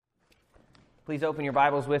Please open your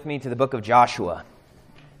Bibles with me to the book of Joshua.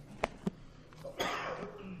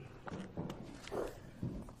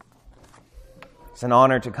 It's an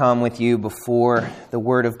honor to come with you before the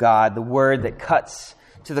Word of God, the Word that cuts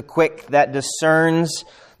to the quick, that discerns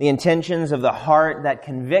the intentions of the heart, that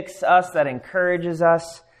convicts us, that encourages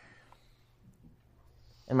us.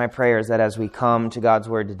 And my prayer is that as we come to God's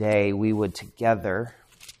Word today, we would together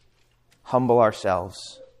humble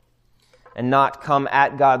ourselves and not come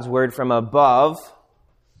at God's Word from above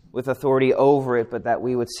with authority over it, but that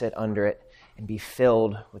we would sit under it and be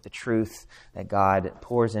filled with the truth that God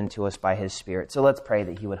pours into us by His Spirit. So let's pray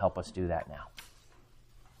that He would help us do that now.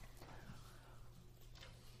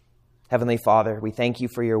 Heavenly Father, we thank You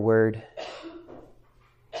for Your Word.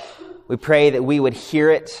 We pray that we would hear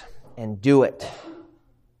it and do it.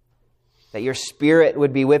 That Your Spirit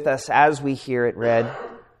would be with us as we hear it read.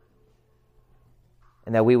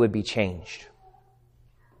 And that we would be changed.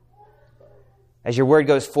 As Your Word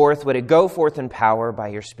goes forth, would it go forth in power by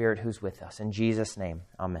Your Spirit who's with us. In Jesus' name,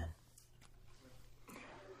 amen.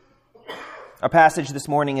 Our passage this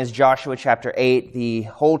morning is Joshua chapter 8, the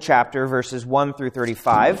whole chapter, verses 1 through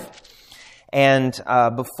 35. And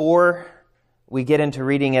before we get into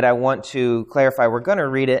reading it, I want to clarify, we're going to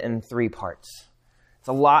read it in 3 parts. It's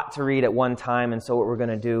a lot to read at one time, and so what we're going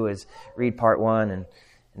to do is read part 1 and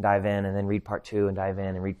dive in, and then read part 2 and dive in,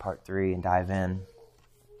 and read part 3 and dive in.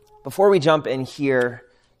 Before we jump in here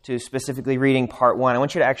to specifically reading part 1, I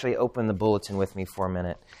want you to actually open the bulletin with me for a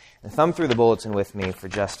minute and thumb through the bulletin with me for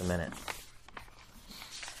just a minute.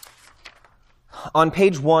 On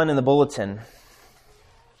page 1 in the bulletin,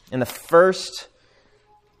 in the first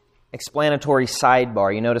explanatory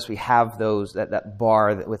sidebar, you notice we have that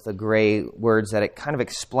bar with the gray words that it kind of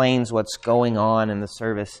explains what's going on in the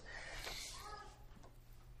service.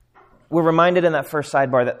 We're reminded in that first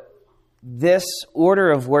sidebar that this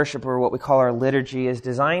order of worship, or what we call our liturgy, is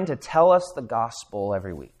designed to tell us the gospel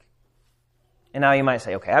every week. And now you might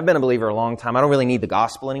say, okay, I've been a believer a long time. I don't really need the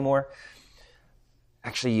gospel anymore.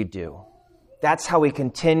 Actually, you do. That's how we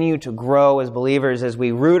continue to grow as believers, as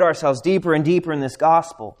we root ourselves deeper and deeper in this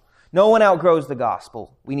gospel. No one outgrows the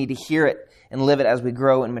gospel. We need to hear it and live it as we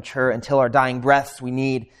grow and mature. Until our dying breaths, we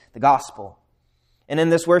need the gospel. And in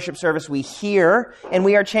this worship service, we hear and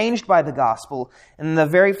we are changed by the gospel. And the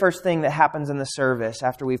very first thing that happens in the service,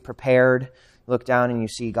 after we've prepared, look down and you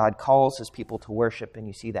see God calls His people to worship, and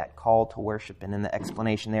you see that call to worship. And in the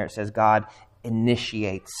explanation there, it says God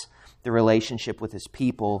initiates the relationship with His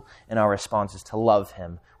people, and our response is to love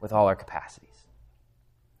Him with all our capacities.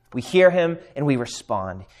 We hear Him and we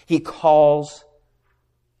respond. He calls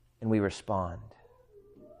and we respond.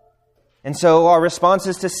 And so our response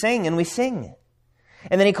is to sing, and we sing.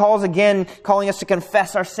 And then He calls again, calling us to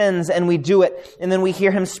confess our sins, and we do it. And then we hear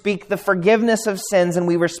Him speak the forgiveness of sins, and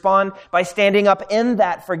we respond by standing up in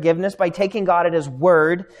that forgiveness, by taking God at His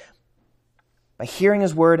word, by hearing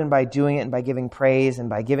His word and by doing it, and by giving praise, and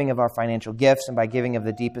by giving of our financial gifts, and by giving of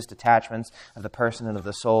the deepest attachments of the person and of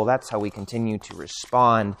the soul. That's how we continue to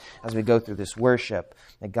respond as we go through this worship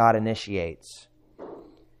that God initiates.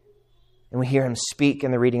 And we hear Him speak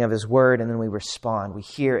in the reading of His word, and then we respond. We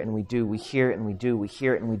hear it and we do. We hear it and we do. We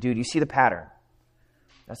hear it and we do. Do you see the pattern?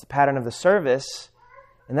 That's the pattern of the service,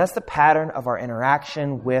 and that's the pattern of our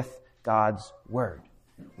interaction with God's word.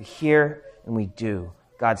 We hear and we do.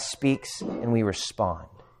 God speaks and we respond.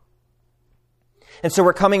 And so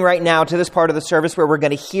we're coming right now to this part of the service where we're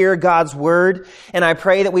going to hear God's word, and I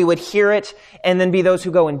pray that we would hear it and then be those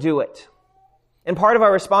who go and do it. And part of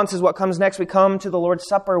our response is what comes next. We come to the Lord's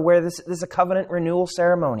Supper, where this is a covenant renewal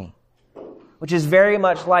ceremony, which is very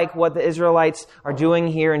much like what the Israelites are doing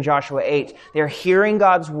here in Joshua 8. They're hearing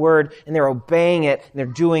God's word, and they're obeying it, and they're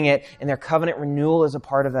doing it, and their covenant renewal is a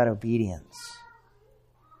part of that obedience.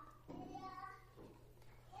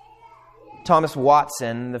 Thomas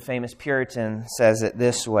Watson, the famous Puritan, says it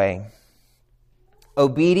this way: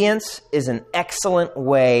 obedience is an excellent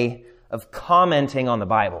way of commenting on the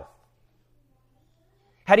Bible.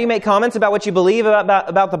 How do you make comments about what you believe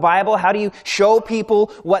about the Bible? How do you show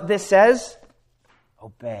people what this says?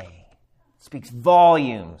 Obey. It speaks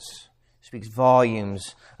volumes. It speaks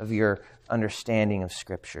volumes of your understanding of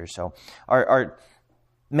Scripture. So our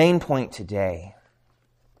main point today,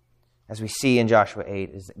 as we see in Joshua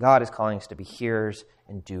 8, is that God is calling us to be hearers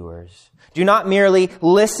and doers. Do not merely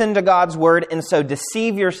listen to God's word and so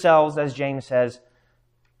deceive yourselves, as James says.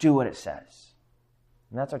 Do what it says.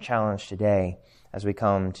 And that's our challenge today as we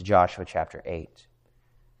come to Joshua chapter 8.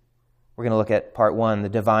 We're going to look at part 1, the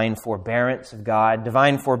divine forbearance of God.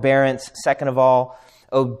 Divine forbearance, second of all,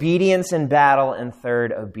 obedience in battle, and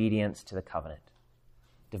third, obedience to the covenant.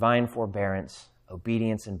 Divine forbearance,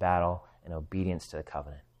 obedience in battle and obedience to the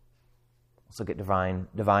covenant. Let's look at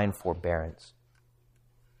divine forbearance.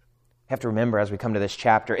 We have to remember as we come to this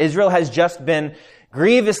chapter, Israel has just been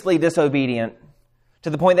grievously disobedient to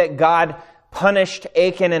the point that God punished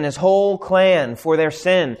Achan and his whole clan for their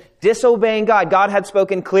sin, disobeying God. God had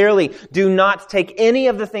spoken clearly, do not take any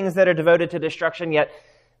of the things that are devoted to destruction, yet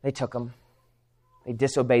they took them. They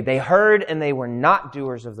disobeyed. They heard and they were not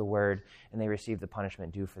doers of the word, and they received the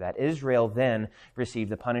punishment due for that. Israel then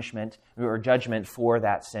received the punishment or judgment for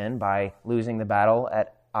that sin by losing the battle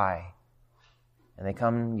at Ai. And they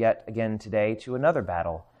come yet again today to another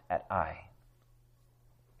battle at Ai.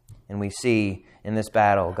 And we see in this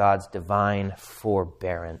battle God's divine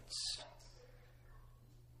forbearance.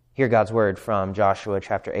 Hear God's word from Joshua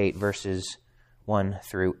chapter 8, verses 1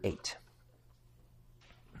 through 8.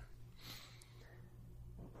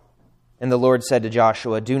 And the Lord said to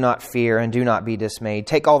Joshua, do not fear and do not be dismayed.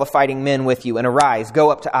 Take all the fighting men with you and arise,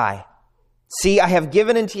 go up to Ai. See, I have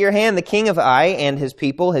given into your hand the king of Ai and his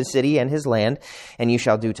people, his city and his land, and you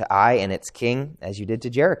shall do to Ai and its king as you did to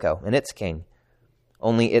Jericho and its king.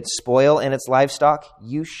 Only its spoil and its livestock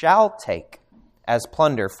you shall take as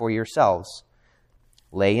plunder for yourselves.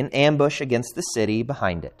 Lay an ambush against the city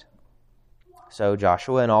behind it. So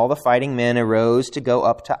Joshua and all the fighting men arose to go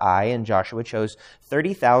up to Ai, and Joshua chose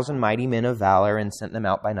 30,000 mighty men of valor and sent them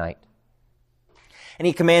out by night. And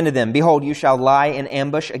he commanded them, behold, you shall lie in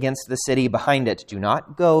ambush against the city behind it. Do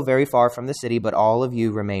not go very far from the city, but all of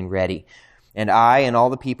you remain ready. And I and all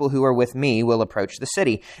the people who are with me will approach the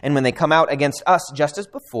city. And when they come out against us, just as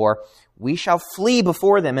before, we shall flee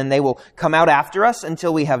before them, and they will come out after us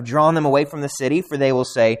until we have drawn them away from the city, for they will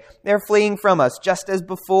say, they're fleeing from us, just as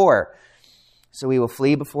before. So we will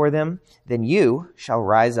flee before them. Then you shall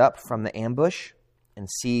rise up from the ambush and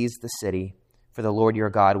seize the city, for the Lord your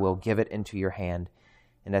God will give it into your hand.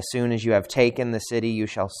 And as soon as you have taken the city, you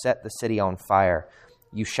shall set the city on fire.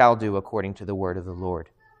 You shall do according to the word of the Lord.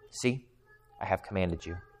 See, I have commanded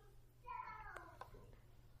you.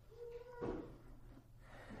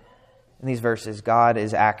 In these verses, God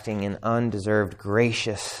is acting in undeserved,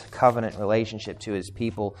 gracious covenant relationship to his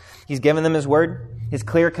people. He's given them his word, his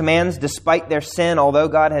clear commands, despite their sin. Although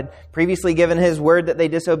God had previously given his word that they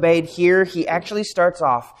disobeyed, here he actually starts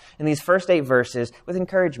off in these first 8 verses with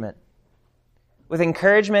encouragement. With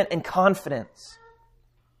encouragement and confidence.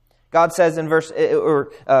 God says in verse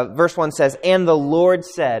 1 says, and the Lord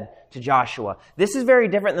said to Joshua. This is very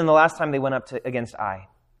different than the last time they went up against Ai.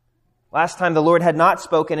 Last time the Lord had not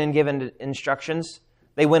spoken and given instructions.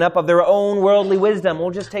 They went up of their own worldly wisdom.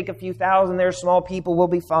 We'll just take a few thousand. They're small people. We'll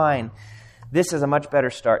be fine. This is a much better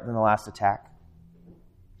start than the last attack.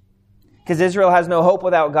 Because Israel has no hope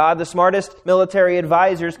without God. The smartest military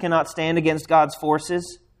advisors cannot stand against God's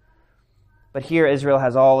forces. But here Israel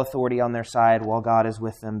has all authority on their side while God is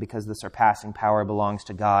with them, because the surpassing power belongs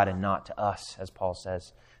to God and not to us, as Paul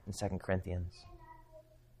says in 2 Corinthians.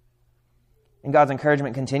 And God's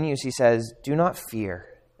encouragement continues. He says, do not fear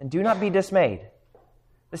and do not be dismayed.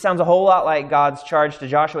 This sounds a whole lot like God's charge to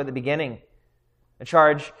Joshua at the beginning. A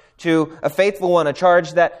charge to a faithful one, a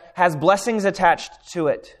charge that has blessings attached to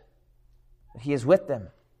it. That he is with them,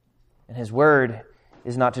 and his word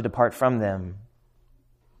is not to depart from them.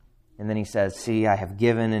 And then he says, see, I have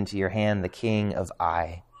given into your hand the king of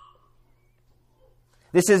Ai.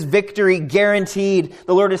 This is victory guaranteed.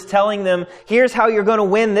 The Lord is telling them, here's how you're going to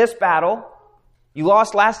win this battle. You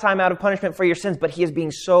lost last time out of punishment for your sins, but he is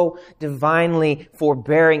being so divinely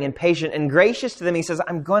forbearing and patient and gracious to them. He says,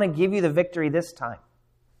 I'm going to give you the victory this time.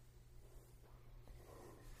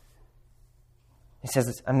 He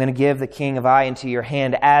says, I'm going to give the king of Ai into your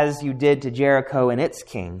hand as you did to Jericho and its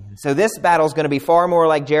king. So this battle is going to be far more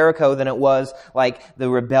like Jericho than it was like the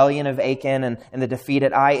rebellion of Achan and the defeat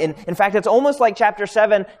at Ai. In fact, it's almost like chapter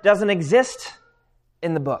 7 doesn't exist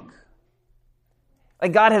in the book.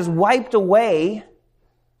 Like God has wiped away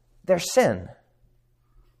their sin.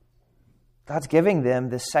 God's giving them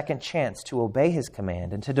this second chance to obey his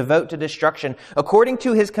command and to devote to destruction, according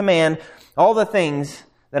to his command, all the things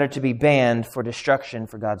that are to be banned for destruction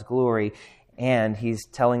for God's glory. And he's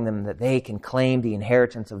telling them that they can claim the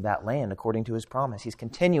inheritance of that land according to his promise. He's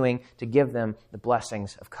continuing to give them the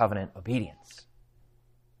blessings of covenant obedience.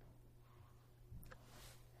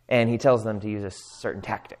 And he tells them to use a certain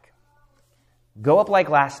tactic. Go up like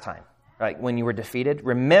last time, right? When you were defeated.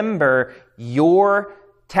 Remember your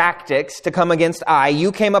tactics to come against Ai.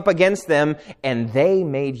 You came up against them and they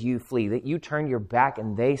made you flee. That you turned your back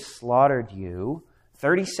and they slaughtered you.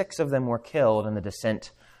 36 of them were killed in the descent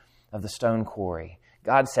of the stone quarry.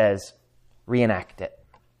 God says, reenact it.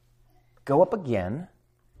 Go up again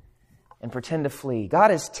and pretend to flee. God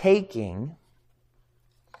is taking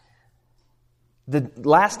the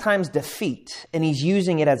last time's defeat, and he's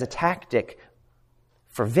using it as a tactic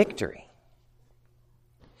for victory.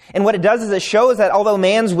 And what it does is it shows that although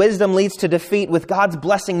man's wisdom leads to defeat, with God's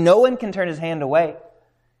blessing, no one can turn his hand away.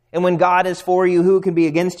 And when God is for you, who can be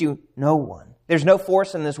against you? No one. There's no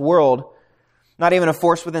force in this world, not even a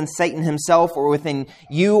force within Satan himself or within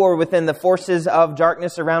you or within the forces of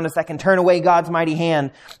darkness around us that can turn away God's mighty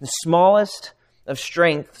hand. The smallest of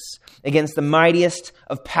strengths against the mightiest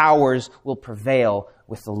of powers will prevail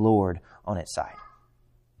with the Lord on its side.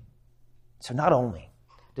 So not only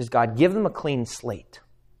does God give them a clean slate,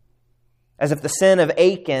 as if the sin of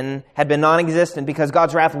Achan had been non-existent because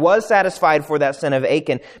God's wrath was satisfied for that sin of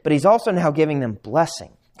Achan, but he's also now giving them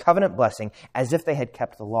blessing, covenant blessing, as if they had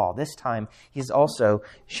kept the law. This time, he's also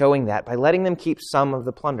showing that by letting them keep some of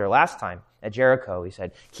the plunder. Last time at Jericho, he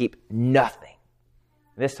said, keep nothing.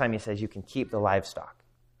 This time he says, you can keep the livestock.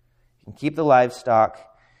 You can keep the livestock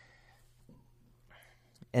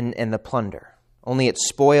and the plunder. Only its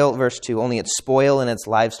spoil, verse 2, only its spoil and its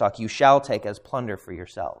livestock you shall take as plunder for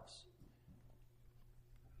yourselves.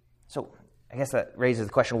 So I guess that raises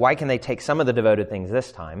the question, why can they take some of the devoted things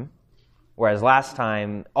this time, whereas last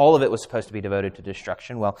time all of it was supposed to be devoted to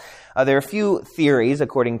destruction? Well, there are a few theories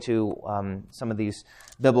according to some of these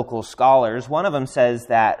biblical scholars. One of them says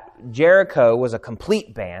that Jericho was a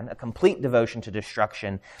complete ban, a complete devotion to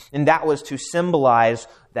destruction, and that was to symbolize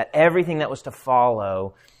that everything that was to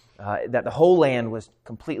follow, that the whole land was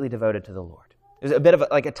completely devoted to the Lord. It was a bit of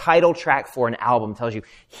like a title track for an album. It tells you,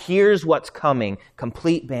 here's what's coming,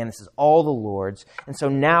 complete ban. This is all the Lord's. And so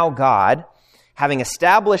now God, having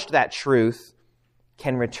established that truth,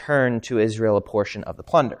 can return to Israel a portion of the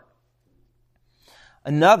plunder.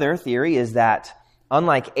 Another theory is that,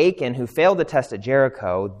 unlike Achan, who failed the test at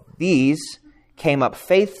Jericho, these came up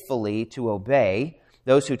faithfully to obey.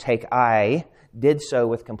 Those who take eye did so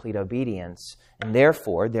with complete obedience, and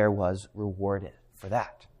therefore there was rewarded for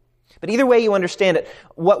that. But either way you understand it,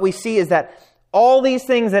 what we see is that all these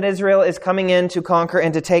things that Israel is coming in to conquer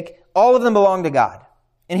and to take, all of them belong to God.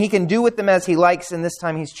 And he can do with them as he likes, and this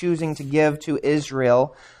time he's choosing to give to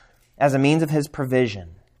Israel as a means of his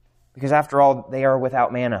provision. Because after all, they are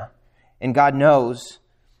without manna. And God knows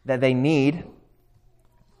that they need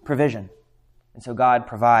provision. And so God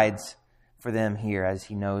provides for them here as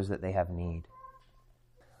he knows that they have need.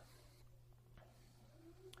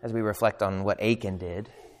 As we reflect on what Achan did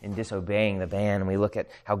in disobeying the ban, and we look at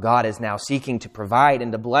how God is now seeking to provide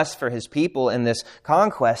and to bless for his people in this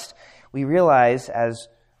conquest, we realize, as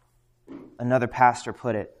another pastor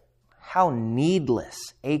put it, how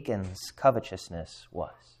needless Achan's covetousness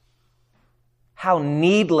was. How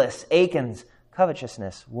needless Achan's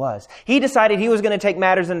covetousness was. He decided he was going to take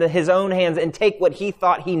matters into his own hands and take what he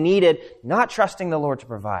thought he needed, not trusting the Lord to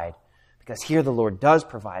provide. Because here the Lord does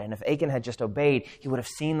provide. And if Achan had just obeyed, he would have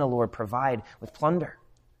seen the Lord provide with plunder,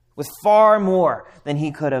 with far more than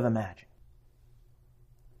he could have imagined.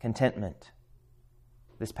 Contentment,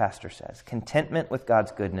 this pastor says, contentment with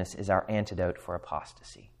God's goodness is our antidote for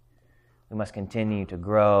apostasy. We must continue to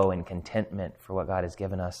grow in contentment for what God has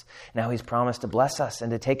given us. Now he's promised to bless us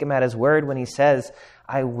and to take him at his word when he says,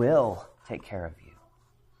 I will take care of you.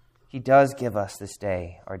 He does give us this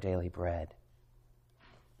day our daily bread.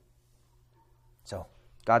 So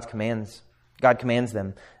God commands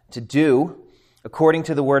them to do according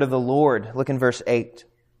to the word of the Lord. Look in verse 8.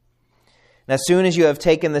 And as soon as you have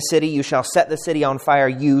taken the city, you shall set the city on fire.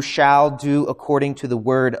 You shall do according to the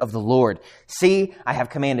word of the Lord. See, I have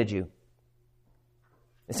commanded you.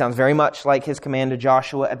 It sounds very much like his command to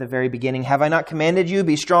Joshua at the very beginning. Have I not commanded you?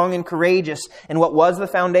 Be strong and courageous. And what was the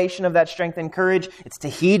foundation of that strength and courage? It's to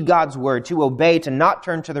heed God's word, to obey, to not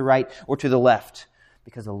turn to the right or to the left,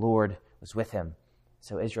 because the Lord was with him.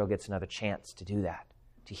 So Israel gets another chance to do that,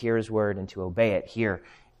 to hear his word and to obey it here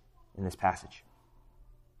in this passage.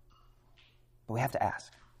 But we have to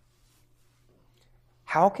ask,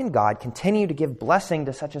 how can God continue to give blessing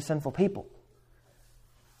to such a sinful people?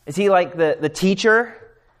 Is he like the teacher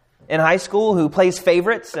in high school who plays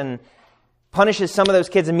favorites and punishes some of those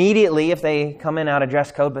kids immediately if they come in out of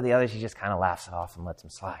dress code, but the others he just kind of laughs it off and lets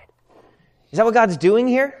them slide? Is that what God's doing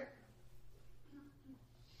here?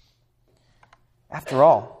 After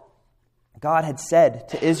all, God had said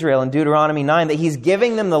to Israel in Deuteronomy 9 that he's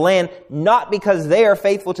giving them the land not because they are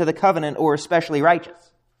faithful to the covenant or especially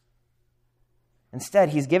righteous. Instead,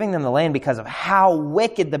 he's giving them the land because of how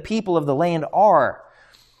wicked the people of the land are.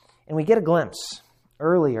 And we get a glimpse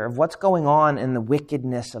earlier of what's going on in the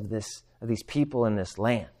wickedness of these people in this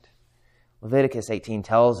land. Leviticus 18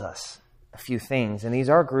 tells us a few things, and these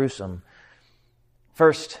are gruesome.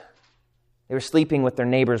 First, they were sleeping with their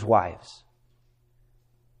neighbors' wives.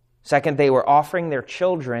 Second, they were offering their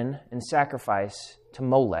children in sacrifice to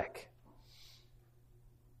Molech.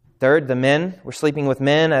 Third, the men were sleeping with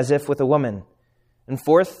men as if with a woman. And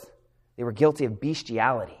fourth, they were guilty of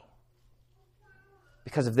bestiality.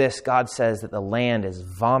 Because of this, God says that the land is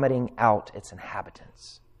vomiting out its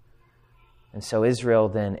inhabitants. And so Israel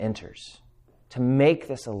then enters to make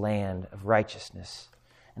this a land of righteousness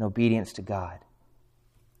and obedience to God.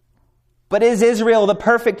 But is Israel the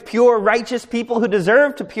perfect, pure, righteous people who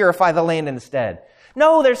deserve to purify the land instead?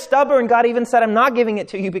 No, they're stubborn. God even said, I'm not giving it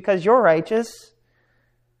to you because you're righteous.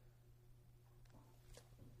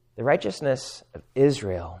 The righteousness of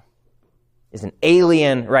Israel is an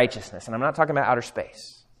alien righteousness. And I'm not talking about outer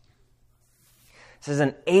space. This is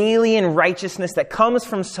an alien righteousness that comes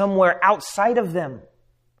from somewhere outside of them.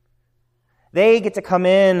 They get to come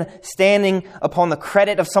in standing upon the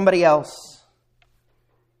credit of somebody else.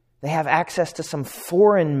 They have access to some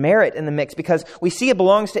foreign merit in the mix because we see it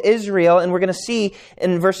belongs to Israel, and we're going to see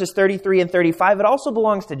in verses 33 and 35, it also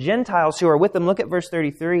belongs to Gentiles who are with them. Look at verse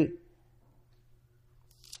 33.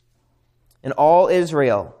 And all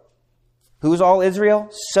Israel. Who's all Israel?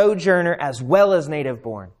 Sojourner as well as native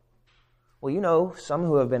born. Well, you know, some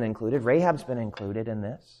who have been included. Rahab's been included in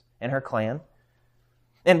this, and her clan.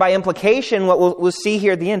 And by implication, what we'll see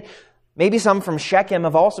here at the end, maybe some from Shechem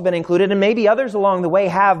have also been included, and maybe others along the way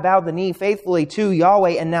have bowed the knee faithfully to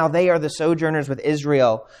Yahweh, and now they are the sojourners with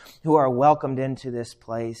Israel who are welcomed into this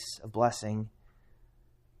place of blessing.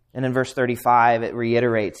 And in verse 35, it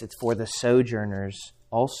reiterates it's for the sojourners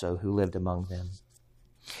also who lived among them.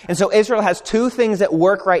 And so Israel has two things at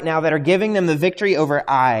work right now that are giving them the victory over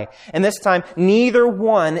Ai. And this time, neither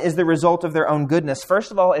one is the result of their own goodness.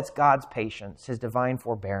 First of all, it's God's patience, His divine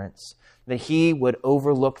forbearance, that He would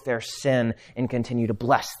overlook their sin and continue to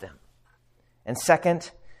bless them. And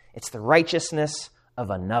second, it's the righteousness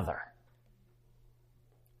of another.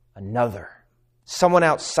 Another. Someone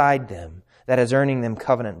outside them that is earning them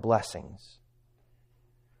covenant blessings.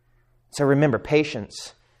 So remember,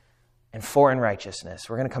 patience and foreign righteousness.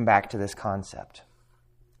 We're going to come back to this concept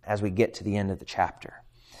as we get to the end of the chapter.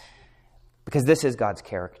 Because this is God's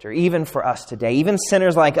character, even for us today. Even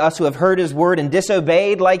sinners like us who have heard His word and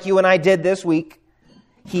disobeyed like you and I did this week,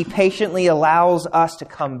 He patiently allows us to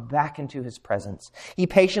come back into His presence. He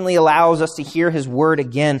patiently allows us to hear His word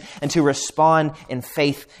again and to respond in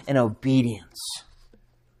faith and obedience.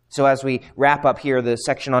 So as we wrap up here the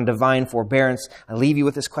section on divine forbearance, I leave you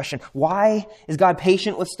with this question. Why is God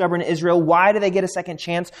patient with stubborn Israel? Why do they get a second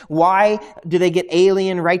chance? Why do they get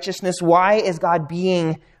alien righteousness? Why is God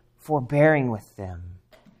being forbearing with them?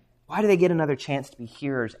 Why do they get another chance to be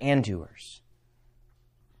hearers and doers?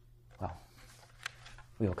 Well,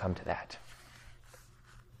 we will come to that.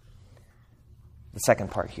 The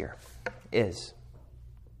second part here is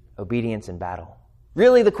obedience in battle.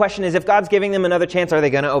 Really, the question is, if God's giving them another chance, are they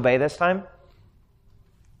going to obey this time?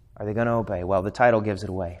 Are they going to obey? Well, the title gives it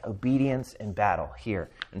away. Obedience in battle, here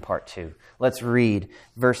in part 2. Let's read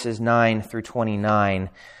verses 9 through 29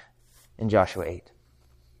 in Joshua 8.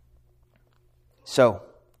 So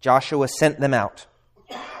Joshua sent them out,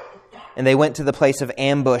 and they went to the place of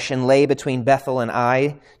ambush and lay between Bethel and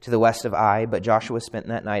Ai to the west of Ai, but Joshua spent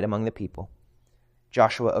that night among the people.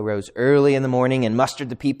 Joshua arose early in the morning and mustered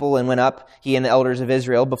the people and went up, he and the elders of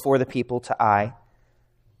Israel, before the people to Ai.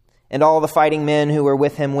 And all the fighting men who were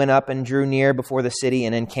with him went up and drew near before the city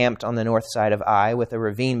and encamped on the north side of Ai, with a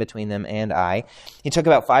ravine between them and Ai. He took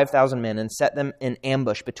about 5,000 men and set them in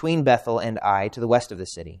ambush between Bethel and Ai to the west of the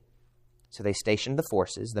city. So they stationed the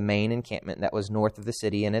forces, the main encampment that was north of the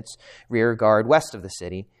city and its rear guard west of the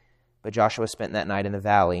city. But Joshua spent that night in the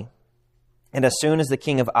valley. And as soon as the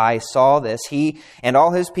king of Ai saw this, he and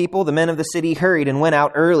all his people, the men of the city, hurried and went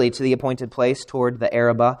out early to the appointed place toward the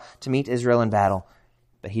Arabah to meet Israel in battle.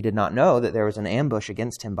 But he did not know that there was an ambush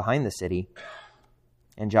against him behind the city.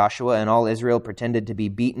 And Joshua and all Israel pretended to be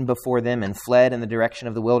beaten before them and fled in the direction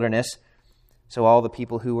of the wilderness. So all the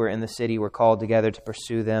people who were in the city were called together to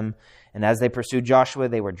pursue them. And as they pursued Joshua,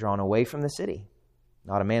 they were drawn away from the city.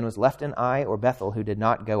 Not a man was left in Ai or Bethel who did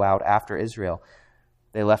not go out after Israel.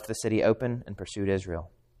 They left the city open and pursued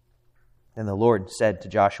Israel. Then the Lord said to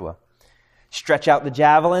Joshua, "Stretch out the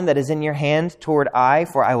javelin that is in your hand toward Ai,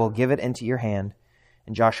 for I will give it into your hand."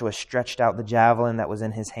 And Joshua stretched out the javelin that was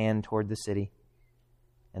in his hand toward the city.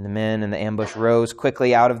 And the men in the ambush rose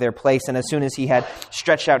quickly out of their place, and as soon as he had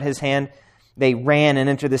stretched out his hand, they ran and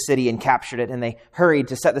entered the city and captured it, and they hurried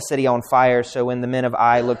to set the city on fire. So when the men of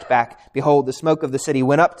Ai looked back, behold, the smoke of the city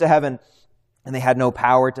went up to heaven, and they had no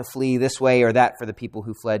power to flee this way or that, for the people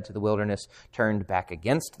who fled to the wilderness turned back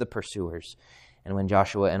against the pursuers. And when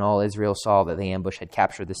Joshua and all Israel saw that the ambush had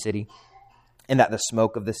captured the city, and that the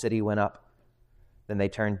smoke of the city went up. Then they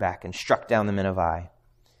turned back and struck down the men of Ai.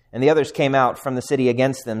 And the others came out from the city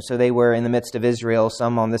against them, so they were in the midst of Israel,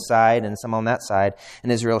 some on this side and some on that side,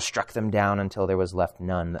 and Israel struck them down until there was left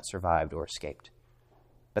none that survived or escaped.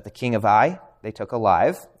 But the king of Ai they took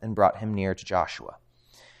alive and brought him near to Joshua.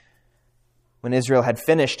 When Israel had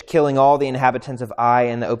finished killing all the inhabitants of Ai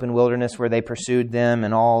in the open wilderness where they pursued them,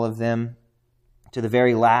 and all of them to the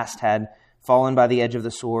very last had fallen by the edge of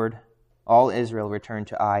the sword, all Israel returned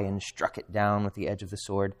to Ai and struck it down with the edge of the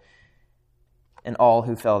sword. And all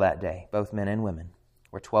who fell that day, both men and women,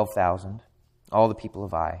 were 12,000, all the people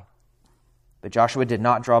of Ai. But Joshua did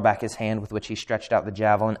not draw back his hand with which he stretched out the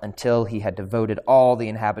javelin until he had devoted all the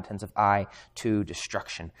inhabitants of Ai to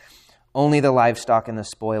destruction. Only the livestock and the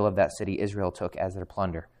spoil of that city Israel took as their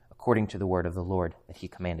plunder, according to the word of the Lord that he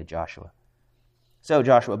commanded Joshua. So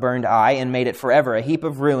Joshua burned Ai and made it forever a heap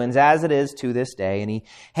of ruins, as it is to this day. And he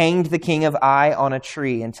hanged the king of Ai on a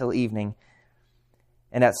tree until evening.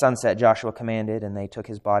 And at sunset Joshua commanded, and they took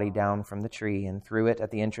his body down from the tree and threw it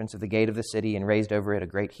at the entrance of the gate of the city and raised over it a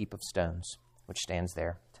great heap of stones, which stands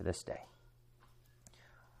there to this day.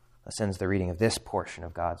 Thus ends the reading of this portion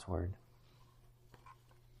of God's word.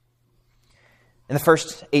 In the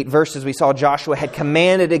first 8 verses, we saw Joshua had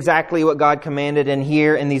commanded exactly what God commanded. And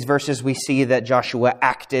here in these verses, we see that Joshua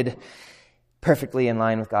acted perfectly in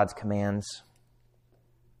line with God's commands.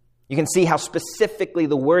 You can see how specifically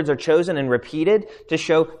the words are chosen and repeated to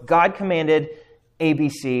show God commanded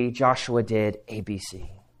ABC, Joshua did ABC.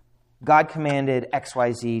 God commanded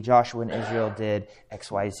XYZ, Joshua and Israel did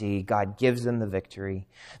XYZ. God gives them the victory.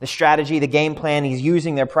 The strategy, the game plan, he's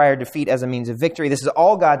using their prior defeat as a means of victory. This is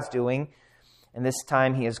all God's doing. And this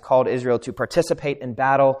time he has called Israel to participate in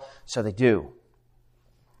battle, so they do.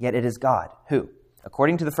 Yet it is God who,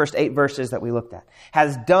 according to the first 8 verses that we looked at,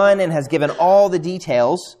 has done and has given all the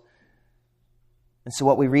details. And so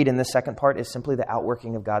what we read in this second part is simply the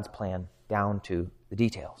outworking of God's plan down to the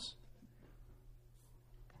details.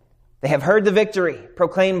 They have heard the victory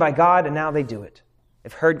proclaimed by God, and now they do it.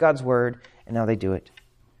 They've heard God's word, and now they do it.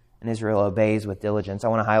 And Israel obeys with diligence. I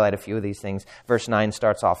want to highlight a few of these things. Verse 9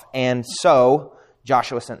 starts off, and so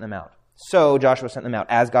Joshua sent them out. So Joshua sent them out,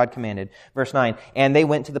 as God commanded. Verse 9, and they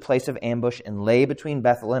went to the place of ambush and lay between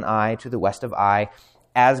Bethel and Ai to the west of Ai,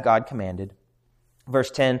 as God commanded.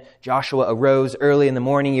 Verse 10, Joshua arose early in the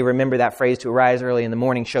morning. You remember that phrase, to arise early in the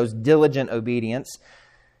morning, shows diligent obedience.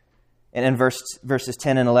 And in verses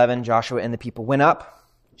 10 and 11, Joshua and the people went up,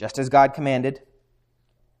 just as God commanded.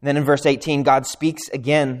 And then in verse 18, God speaks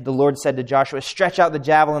again. The Lord said to Joshua, stretch out the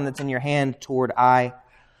javelin that's in your hand toward Ai.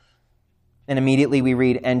 And immediately we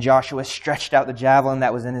read, and Joshua stretched out the javelin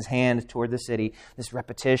that was in his hand toward the city. This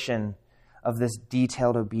repetition of this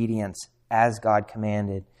detailed obedience as God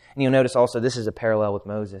commanded. And you'll notice also this is a parallel with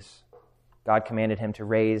Moses. God commanded him to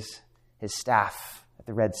raise his staff at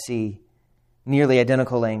the Red Sea. Nearly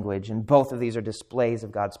identical language. And both of these are displays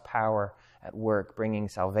of God's power at work, bringing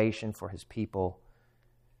salvation for his people.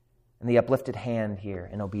 And the uplifted hand here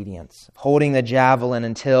in obedience, holding the javelin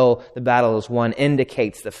until the battle is won,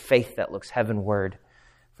 indicates the faith that looks heavenward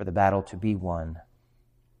for the battle to be won.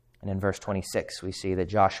 And in verse 26, we see that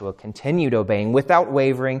Joshua continued obeying without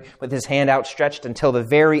wavering, with his hand outstretched until the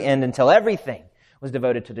very end, until everything was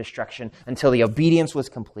devoted to destruction, until the obedience was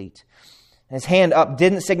complete. And his hand up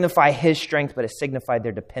didn't signify his strength, but it signified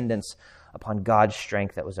their dependence upon God's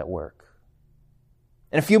strength that was at work.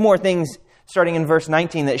 And a few more things starting in verse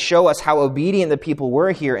 19 that show us how obedient the people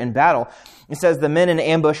were here in battle. It says the men in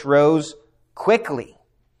ambush rose quickly.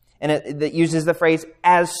 And it uses the phrase,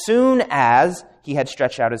 as soon as he had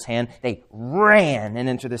stretched out his hand, they ran and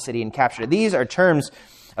entered the city and captured it. These are terms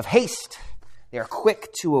of haste. They are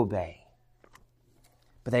quick to obey.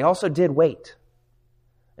 But they also did wait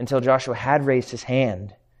until Joshua had raised his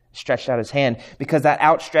hand, stretched out his hand, because that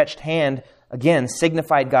outstretched hand again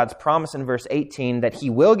signified God's promise in verse 18 that he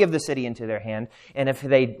will give the city into their hand. And if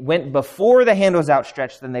they went before the hand was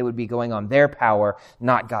outstretched, then they would be going on their power,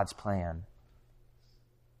 not God's plan.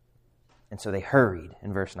 And so they hurried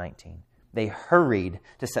in verse 19. They hurried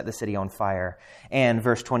to set the city on fire. And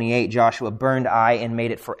verse 28, Joshua burned Ai and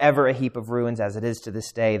made it forever a heap of ruins, as it is to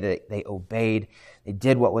this day. They obeyed. They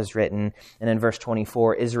did what was written. And in verse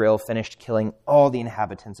 24, Israel finished killing all the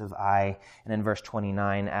inhabitants of Ai. And in verse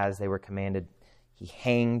 29, as they were commanded, he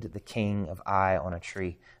hanged the king of Ai on a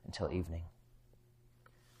tree until evening.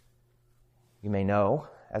 You may know,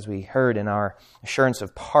 as we heard in our assurance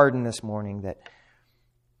of pardon this morning, that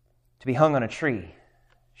to be hung on a tree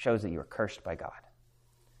shows that you are cursed by God.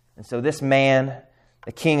 And so this man,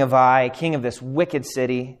 the king of Ai, king of this wicked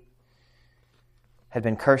city, had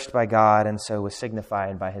been cursed by God, and so was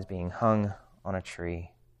signified by his being hung on a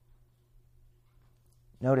tree.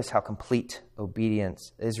 Notice how complete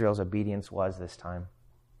Israel's obedience was this time.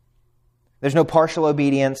 There's no partial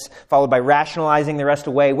obedience followed by rationalizing the rest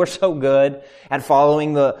away. We're so good at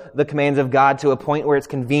following the commands of God to a point where it's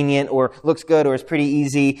convenient or looks good or is pretty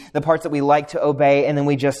easy, the parts that we like to obey, and then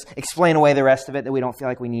we just explain away the rest of it that we don't feel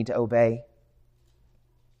like we need to obey.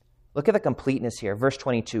 Look at the completeness here. Verse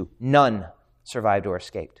 22, none survived or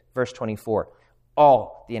escaped. Verse 24,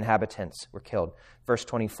 all the inhabitants were killed. Verse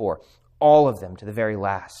 24, all of them to the very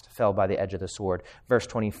last fell by the edge of the sword. Verse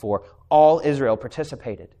 24, all Israel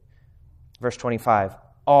participated. Verse 25,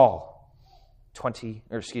 all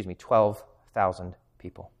 12,000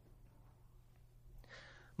 people.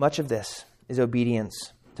 Much of this is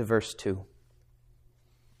obedience to verse 2.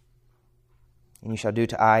 And you shall do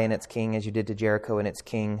to Ai and its king as you did to Jericho and its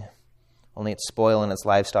king. Only its spoil and its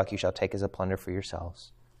livestock you shall take as a plunder for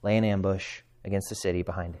yourselves. Lay an ambush against the city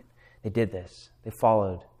behind it. They did this. They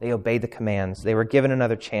followed. They obeyed the commands. They were given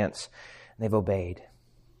another chance, and they've obeyed.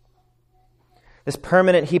 This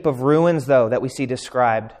permanent heap of ruins, though, that we see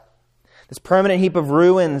described, this permanent heap of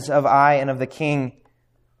ruins of Ai and of the king,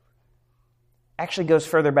 actually goes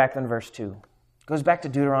further back than verse 2. It goes back to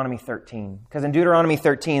Deuteronomy 13. Because in Deuteronomy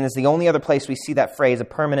 13 is the only other place we see that phrase, a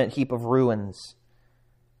permanent heap of ruins.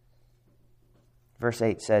 Verse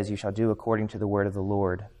 8 says, you shall do according to the word of the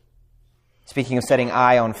Lord. Speaking of setting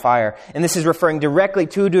Ai on fire. And this is referring directly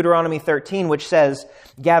to Deuteronomy 13, which says,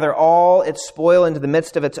 gather all its spoil into the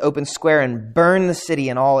midst of its open square and burn the city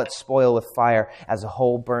and all its spoil with fire as a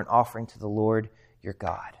whole burnt offering to the Lord your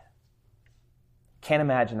God. Can't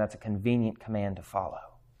imagine that's a convenient command to follow.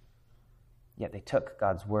 Yet they took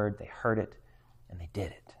God's word, they heard it, and they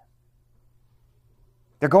did it.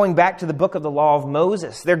 They're going back to the book of the law of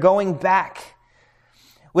Moses. They're going back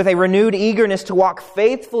with a renewed eagerness to walk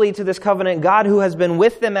faithfully to this covenant God who has been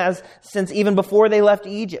with them since even before they left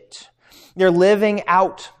Egypt. They're living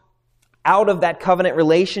out of that covenant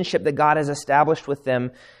relationship that God has established with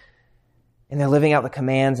them, and they're living out the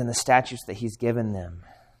commands and the statutes that He's given them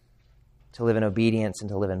to live in obedience and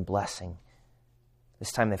to live in blessing.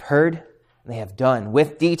 This time they've heard and they have done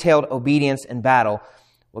with detailed obedience in battle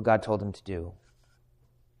what God told them to do.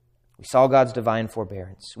 We saw God's divine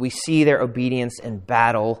forbearance. We see their obedience in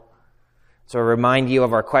battle. So I remind you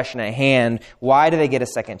of our question at hand. Why do they get a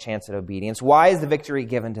second chance at obedience? Why is the victory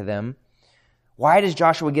given to them? Why does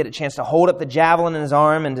Joshua get a chance to hold up the javelin in his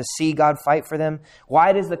arm and to see God fight for them?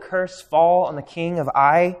 Why does the curse fall on the king of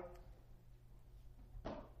Ai?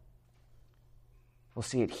 We'll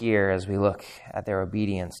see it here as we look at their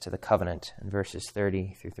obedience to the covenant in verses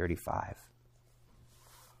 30 through 35.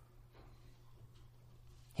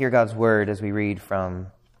 Hear God's word as we read from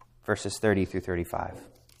verses 30 through 35.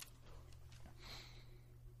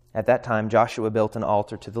 At that time, Joshua built an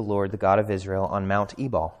altar to the Lord, the God of Israel, on Mount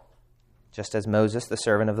Ebal, just as Moses, the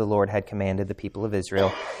servant of the Lord, had commanded the people of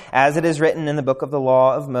Israel. As it is written in the book of the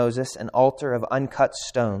law of Moses, an altar of uncut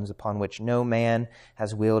stones upon which no man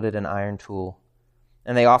has wielded an iron tool.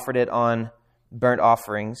 And they offered on it burnt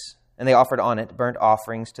offerings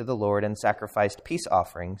to the Lord and sacrificed peace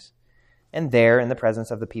offerings. And there, in the presence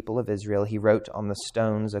of the people of Israel, he wrote on the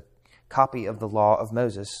stones a copy of the law of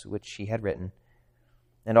Moses, which he had written.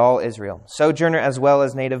 And all Israel, sojourner as well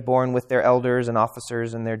as native born, with their elders and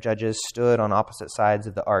officers and their judges, stood on opposite sides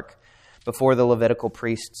of the ark before the Levitical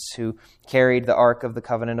priests who carried the ark of the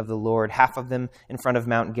covenant of the Lord, half of them in front of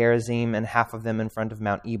Mount Gerizim and half of them in front of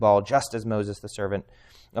Mount Ebal, just as Moses, the servant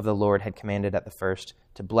of the Lord, had commanded at the first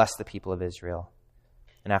to bless the people of Israel.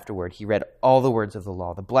 And afterward, he read all the words of the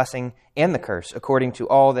law, the blessing and the curse, according to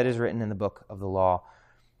all that is written in the book of the law.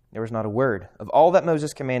 There was not a word of all that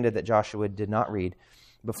Moses commanded that Joshua did not read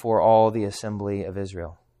before all the assembly of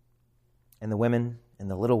Israel, and the women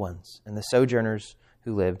and the little ones and the sojourners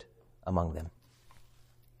who lived among them.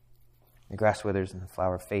 The grass withers and the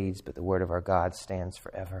flower fades, but the word of our God stands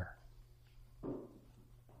forever.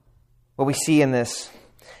 What we see in this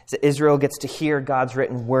is that Israel gets to hear God's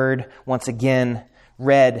written word once again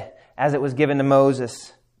read as it was given to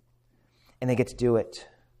Moses, and they get to do it.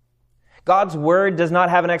 God's word does not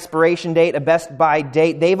have an expiration date, a best-by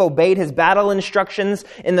date. They've obeyed His battle instructions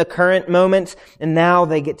in the current moment, and now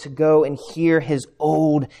they get to go and hear His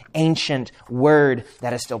old, ancient word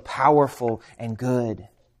that is still powerful and good.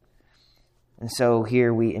 And so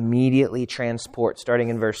here we immediately transport, starting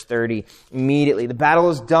in verse 30. Immediately. The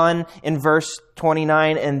battle is done in verse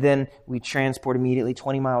 29, and then we transport immediately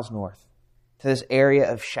 20 miles north to this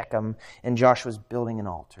area of Shechem, and Joshua's building an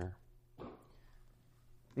altar.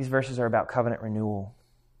 These verses are about covenant renewal.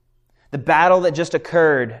 The battle that just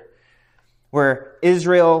occurred, where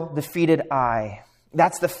Israel defeated Ai,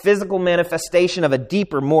 That's the physical manifestation of a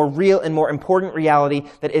deeper, more real, and more important reality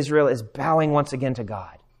that Israel is bowing once again to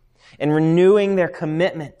God and renewing their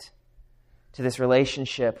commitment to this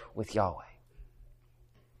relationship with Yahweh.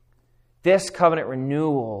 This covenant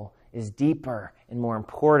renewal is deeper and more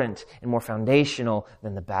important and more foundational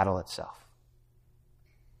than the battle itself.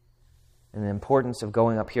 And the importance of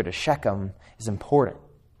going up here to Shechem is important.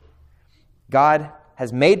 God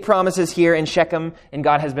has made promises here in Shechem, and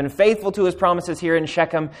God has been faithful to His promises here in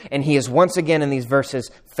Shechem, and He is once again in these verses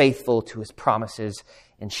faithful to His promises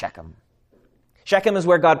in Shechem. Shechem is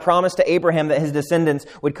where God promised to Abraham that his descendants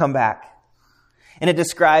would come back. And it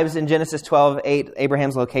describes in Genesis 12:8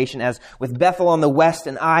 Abraham's location as with Bethel on the west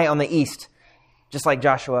and Ai on the east, just like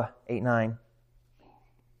Joshua 8:9.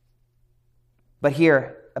 But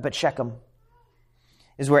here, up at Shechem,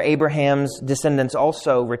 is where Abraham's descendants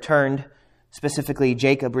also returned. Specifically,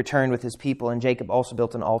 Jacob returned with his people, and Jacob also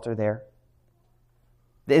built an altar there.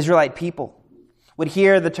 The Israelite people would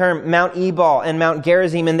hear the term Mount Ebal and Mount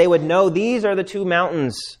Gerizim, and they would know these are the two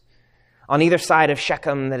mountains on either side of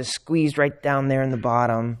Shechem that is squeezed right down there in the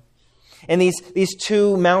bottom. And these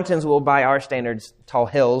two mountains, well, by our standards, tall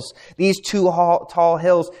hills, these two tall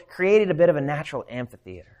hills created a bit of a natural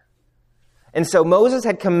amphitheater. And so Moses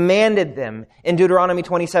had commanded them in Deuteronomy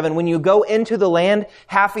 27, when you go into the land,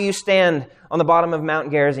 half of you stand on the bottom of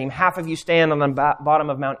Mount Gerizim, half of you stand on the bottom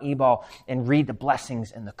of Mount Ebal and read the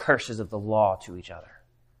blessings and the curses of the law to each other.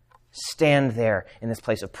 Stand there in this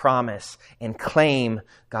place of promise and claim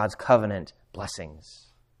God's covenant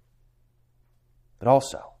blessings. But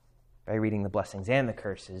also, by reading the blessings and the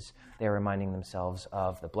curses, they're reminding themselves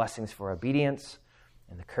of the blessings for obedience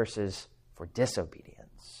and the curses for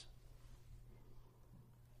disobedience.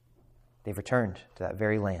 They've returned to that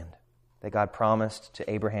very land that God promised to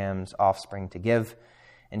Abraham's offspring to give.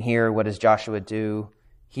 And here, what does Joshua do?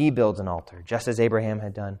 He builds an altar, just as Abraham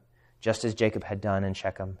had done, just as Jacob had done in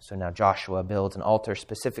Shechem. So now Joshua builds an altar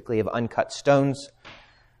specifically of uncut stones,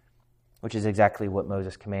 which is exactly what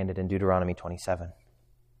Moses commanded in Deuteronomy 27.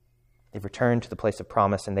 They've returned to the place of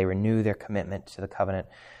promise, and they renew their commitment to the covenant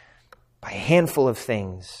by a handful of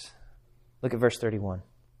things. Look at verse 31.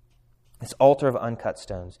 This altar of uncut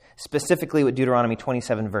stones, specifically what Deuteronomy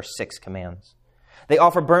 27 verse 6 commands. They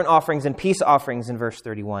offer burnt offerings and peace offerings in verse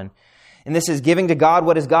 31. And this is giving to God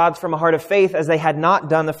what is God's from a heart of faith, as they had not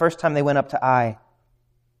done the first time they went up to Ai.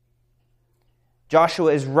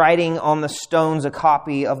 Joshua is writing on the stones a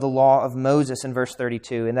copy of the law of Moses in verse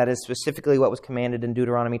 32, and that is specifically what was commanded in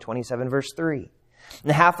Deuteronomy 27 verse 3.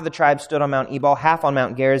 And half of the tribe stood on Mount Ebal, half on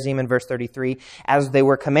Mount Gerizim in verse 33, as they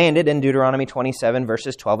were commanded in Deuteronomy 27,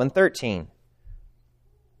 verses 12 and 13.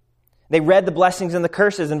 They read the blessings and the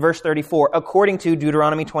curses in verse 34, according to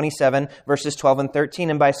Deuteronomy 27, verses 12 and 13.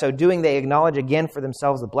 And by so doing, they acknowledge again for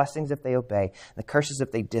themselves the blessings if they obey, and the curses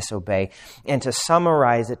if they disobey. And to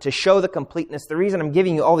summarize it, to show the completeness, the reason I'm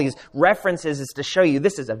giving you all these references is to show you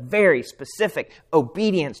this is a very specific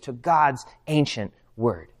obedience to God's ancient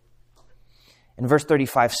word. And verse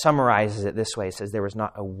 35 summarizes it this way. It says, there was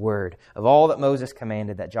not a word of all that Moses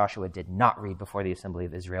commanded that Joshua did not read before the assembly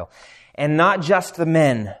of Israel. And not just the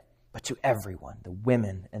men, but to everyone, the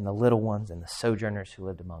women and the little ones and the sojourners who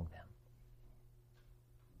lived among them.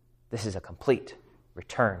 This is a complete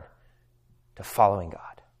return to following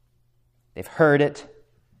God. They've heard it,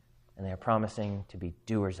 and they are promising to be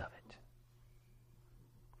doers of it.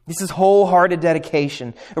 This is wholehearted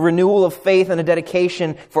dedication, a renewal of faith and a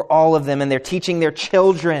dedication for all of them. And they're teaching their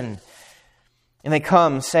children. And they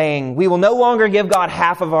come saying, we will no longer give God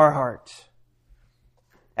half of our heart,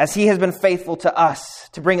 as He has been faithful to us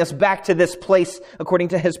to bring us back to this place according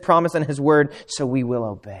to His promise and His word. So we will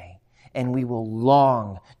obey, and we will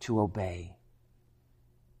long to obey.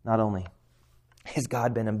 Not only has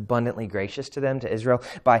God been abundantly gracious to them, to Israel,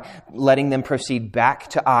 by letting them proceed back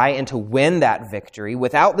to Ai and to win that victory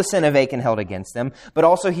without the sin of Achan held against them, but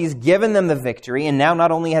also He's given them the victory. And now not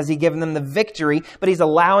only has He given them the victory, but He's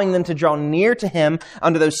allowing them to draw near to Him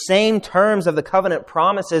under those same terms of the covenant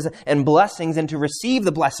promises and blessings, and to receive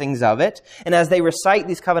the blessings of it. And as they recite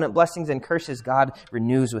these covenant blessings and curses, God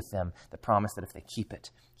renews with them the promise that if they keep it,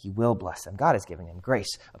 He will bless them. God is giving them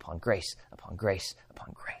grace upon grace upon grace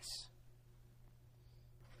upon grace.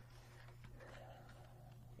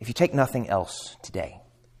 If you take nothing else today,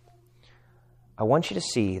 I want you to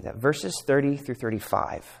see that verses 30 through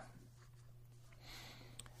 35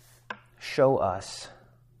 show us,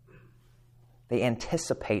 they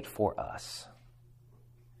anticipate for us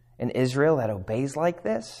an Israel that obeys like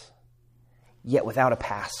this, yet without a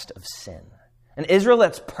past of sin. An Israel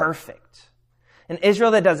that's perfect. An Israel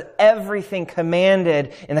that does everything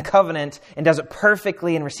commanded in the covenant and does it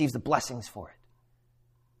perfectly and receives the blessings for it.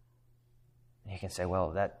 You can say,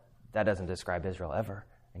 well, that doesn't describe Israel ever.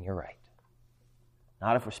 And you're right.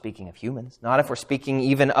 Not if we're speaking of humans. Not if we're speaking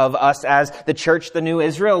even of us as the church, the new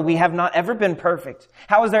Israel. We have not ever been perfect.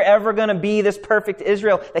 How is there ever going to be this perfect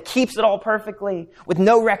Israel that keeps it all perfectly with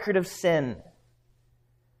no record of sin?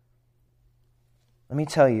 Let me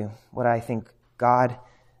tell you what I think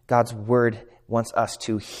God's word wants us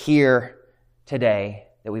to hear today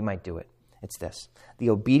that we might do it. It's this. The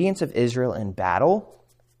obedience of Israel in battle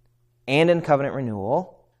and in covenant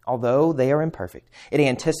renewal, although they are imperfect, it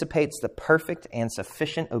anticipates the perfect and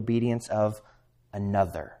sufficient obedience of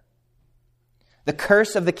another. The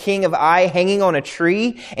curse of the king of Ai hanging on a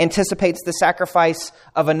tree anticipates the sacrifice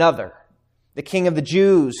of another. The king of the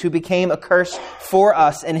Jews who became a curse for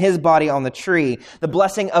us in his body on the tree. The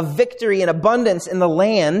blessing of victory and abundance in the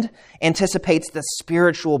land anticipates the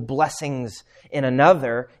spiritual blessings in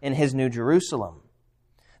another in his new Jerusalem.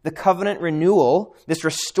 The covenant renewal, this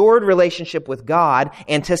restored relationship with God,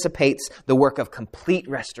 anticipates the work of complete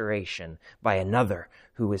restoration by another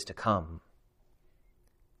who is to come.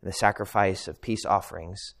 The sacrifice of peace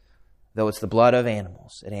offerings, though it's the blood of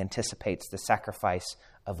animals, it anticipates the sacrifice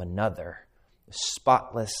of another, the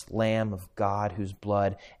spotless Lamb of God whose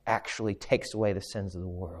blood actually takes away the sins of the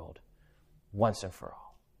world once and for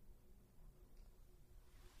all.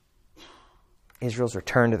 Israel's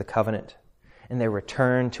return to the covenant and their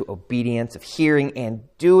return to obedience of hearing and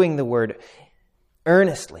doing the word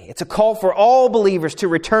earnestly. It's a call for all believers to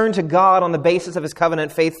return to God on the basis of his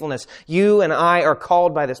covenant faithfulness. You and I are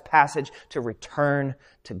called by this passage to return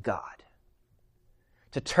to God,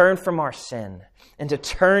 to turn from our sin and to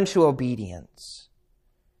turn to obedience.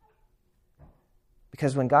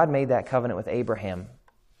 Because when God made that covenant with Abraham,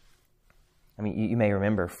 you may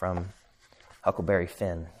remember from Huckleberry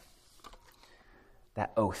Finn,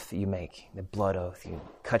 that oath that you make, the blood oath. You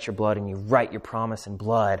cut your blood and you write your promise in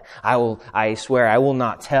blood. I swear I will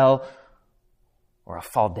not tell, or I'll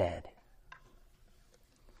fall dead.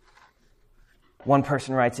 One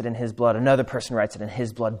person writes it in his blood, another person writes it in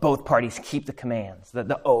his blood. Both parties keep the commands,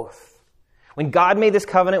 the oath. When God made this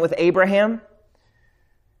covenant with Abraham,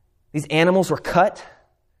 these animals were cut,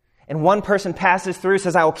 and one person passes through,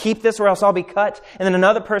 says, I will keep this or else I'll be cut. And then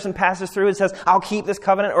another person passes through and says, I'll keep this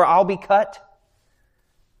covenant or I'll be cut.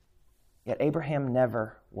 Yet Abraham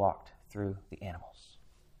never walked through the animals.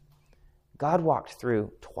 God walked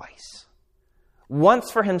through twice.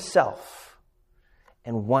 Once for himself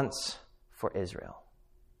and once for Israel.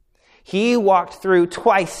 He walked through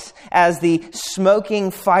twice as the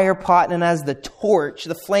smoking fire pot and as the torch,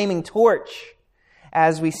 the flaming torch,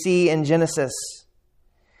 as we see in Genesis.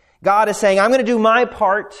 God is saying, I'm going to do my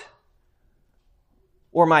part,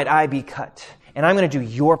 or might I be cut? And I'm going to do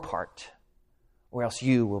your part, or else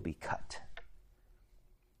you will be cut.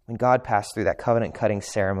 When God passed through that covenant-cutting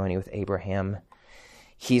ceremony with Abraham,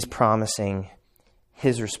 he's promising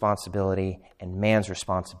his responsibility and man's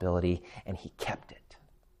responsibility, and he kept it.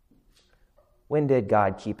 When did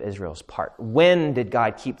God keep Israel's part? When did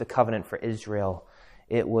God keep the covenant for Israel?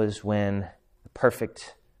 It was when the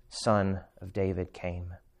perfect Son of David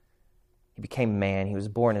came. He became man. He was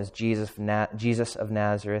born as Jesus of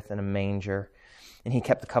Nazareth in a manger. And he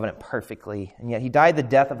kept the covenant perfectly. And yet he died the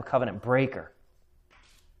death of a covenant breaker.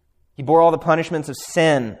 He bore all the punishments of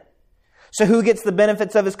sin. So who gets the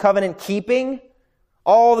benefits of his covenant keeping?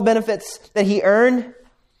 All the benefits that he earned?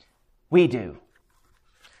 We do.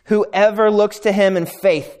 Whoever looks to him in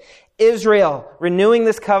faith. Israel, renewing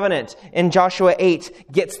this covenant in Joshua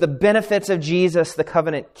 8, gets the benefits of Jesus, the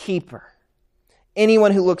covenant keeper.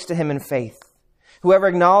 Anyone who looks to him in faith. Whoever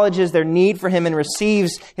acknowledges their need for him and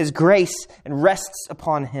receives his grace and rests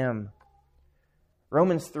upon him.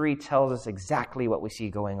 Romans 3 tells us exactly what we see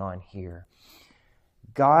going on here.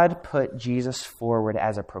 God put Jesus forward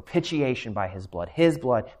as a propitiation by his blood. His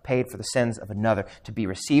blood paid for the sins of another to be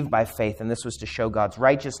received by faith. And this was to show God's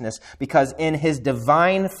righteousness because in his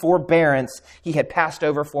divine forbearance, he had passed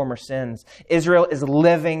over former sins. Israel is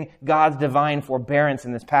living God's divine forbearance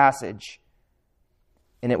in this passage.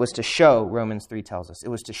 And it was to show, Romans 3 tells us, it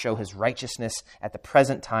was to show his righteousness at the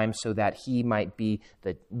present time so that he might be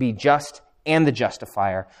just and the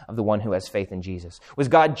justifier of the one who has faith in Jesus. Was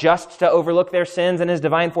God just to overlook their sins in his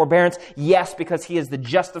divine forbearance? Yes, because he is the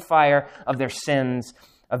justifier of their sins,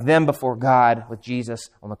 of them before God with Jesus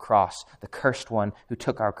on the cross, the cursed one who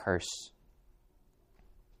took our curse.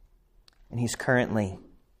 And he's currently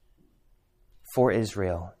for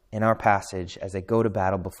Israel in our passage, as they go to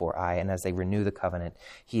battle before Ai and as they renew the covenant,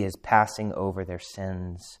 he is passing over their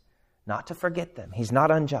sins, not to forget them. He's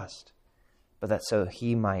not unjust, but that so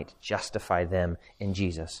he might justify them in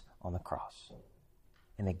Jesus on the cross.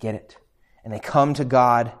 And they get it. And they come to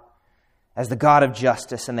God as the God of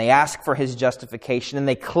justice, and they ask for his justification, and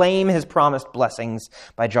they claim his promised blessings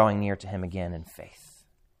by drawing near to him again in faith.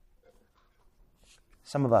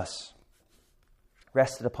 Some of us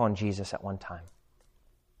rested upon Jesus at one time.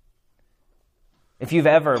 If you've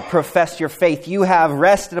ever professed your faith, you have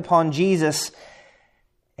rested upon Jesus,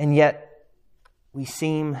 and yet we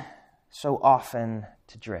seem so often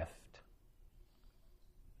to drift.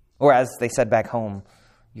 Or as they said back home,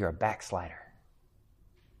 you're a backslider.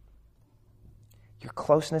 Your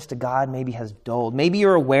closeness to God maybe has dulled. Maybe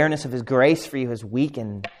your awareness of his grace for you has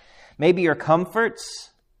weakened. Maybe your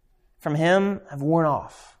comforts from him have worn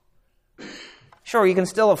off. Sure, you can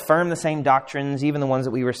still affirm the same doctrines, even the ones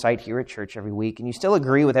that we recite here at church every week, and you still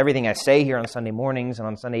agree with everything I say here on Sunday mornings and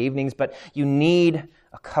on Sunday evenings, but you need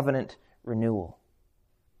a covenant renewal.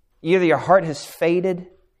 Either your heart has faded,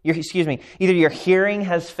 either your hearing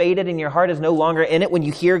has faded and your heart is no longer in it when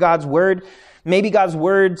you hear God's word. Maybe God's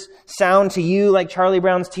words sound to you like Charlie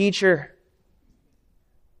Brown's teacher.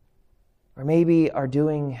 Or maybe our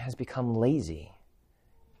doing has become lazy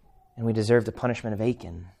and we deserve the punishment of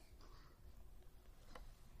Achan.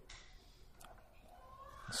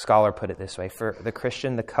 A scholar put it this way: for the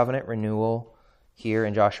Christian, the covenant renewal here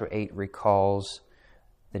in Joshua 8 recalls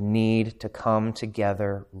the need to come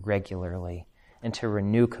together regularly and to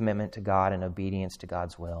renew commitment to God and obedience to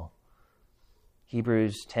God's will.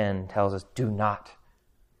 Hebrews 10 tells us, do not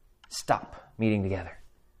stop meeting together.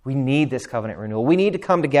 We need this covenant renewal. We need to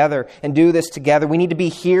come together and do this together. We need to be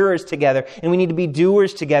hearers together, and we need to be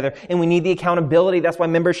doers together, and we need the accountability. That's why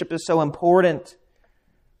membership is so important.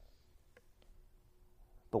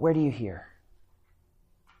 But where do you hear?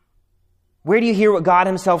 Where do you hear what God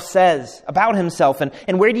himself says about himself?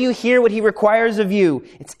 And where do you hear what he requires of you?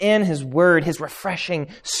 It's in his word, his refreshing,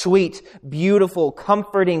 sweet, beautiful,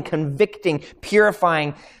 comforting, convicting,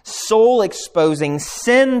 purifying, soul-exposing,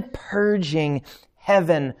 sin-purging,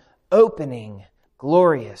 heaven-opening,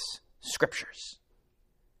 glorious scriptures.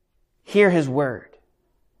 Hear his word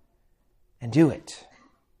and do it.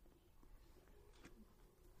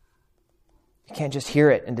 You can't just hear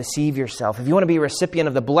it and deceive yourself. If you want to be a recipient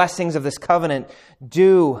of the blessings of this covenant,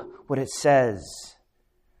 do what it says.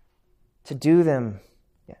 To do them,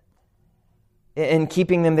 in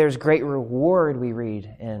keeping them, there's great reward, we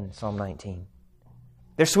read in Psalm 19.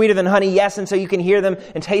 They're sweeter than honey, yes, and so you can hear them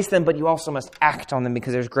and taste them, but you also must act on them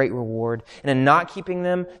because there's great reward. And in not keeping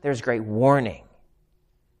them, there's great warning.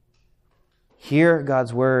 Hear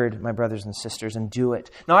God's word, my brothers and sisters, and do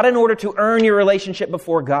it. Not in order to earn your relationship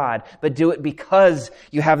before God, but do it because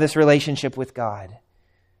you have this relationship with God,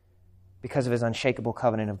 because of his unshakable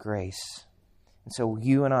covenant of grace. And so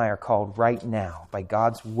you and I are called right now by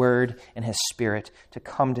God's word and his Spirit to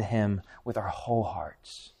come to him with our whole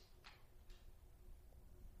hearts.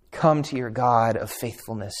 Come to your God of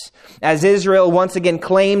faithfulness. As Israel once again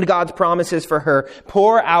claimed God's promises for her,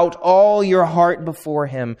 pour out all your heart before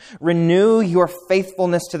him. Renew your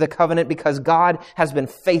faithfulness to the covenant because God has been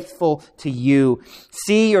faithful to you.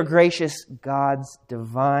 See your gracious God's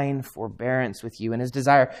divine forbearance with you and his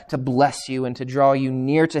desire to bless you and to draw you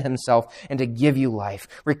near to himself and to give you life.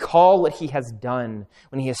 Recall what he has done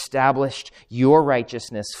when he established your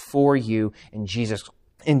righteousness for you in Jesus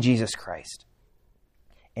Christ.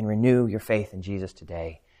 And renew your faith in Jesus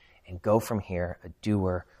today and go from here a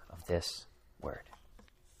doer of this word.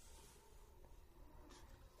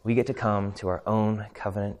 We get to come to our own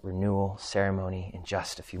covenant renewal ceremony in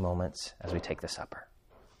just a few moments as we take the supper.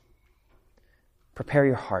 Prepare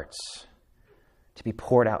your hearts to be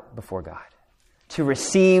poured out before God, to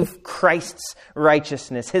receive Christ's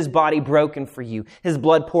righteousness, his body broken for you, his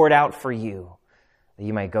blood poured out for you, that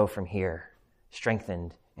you might go from here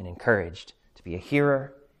strengthened and encouraged to be a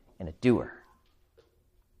hearer and a doer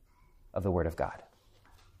of the Word of God.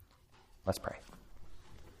 Let's pray.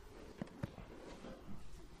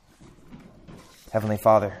 Heavenly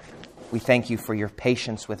Father, we thank you for your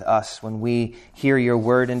patience with us when we hear your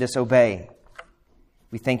word and disobey.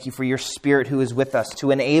 We thank you for your Spirit who is with us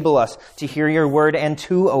to enable us to hear your word and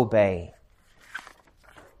to obey.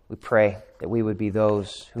 We pray that we would be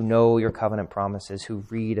those who know your covenant promises, who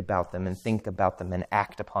read about them and think about them and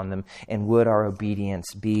act upon them, and would our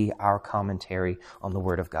obedience be our commentary on the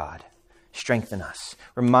Word of God. Strengthen us.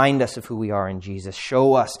 Remind us of who we are in Jesus.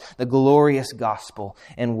 Show us the glorious gospel,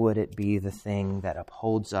 and would it be the thing that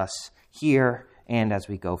upholds us here and as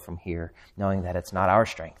we go from here, knowing that it's not our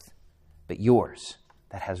strength, but yours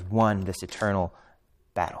that has won this eternal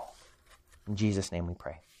battle. In Jesus' name we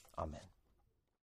pray. Amen.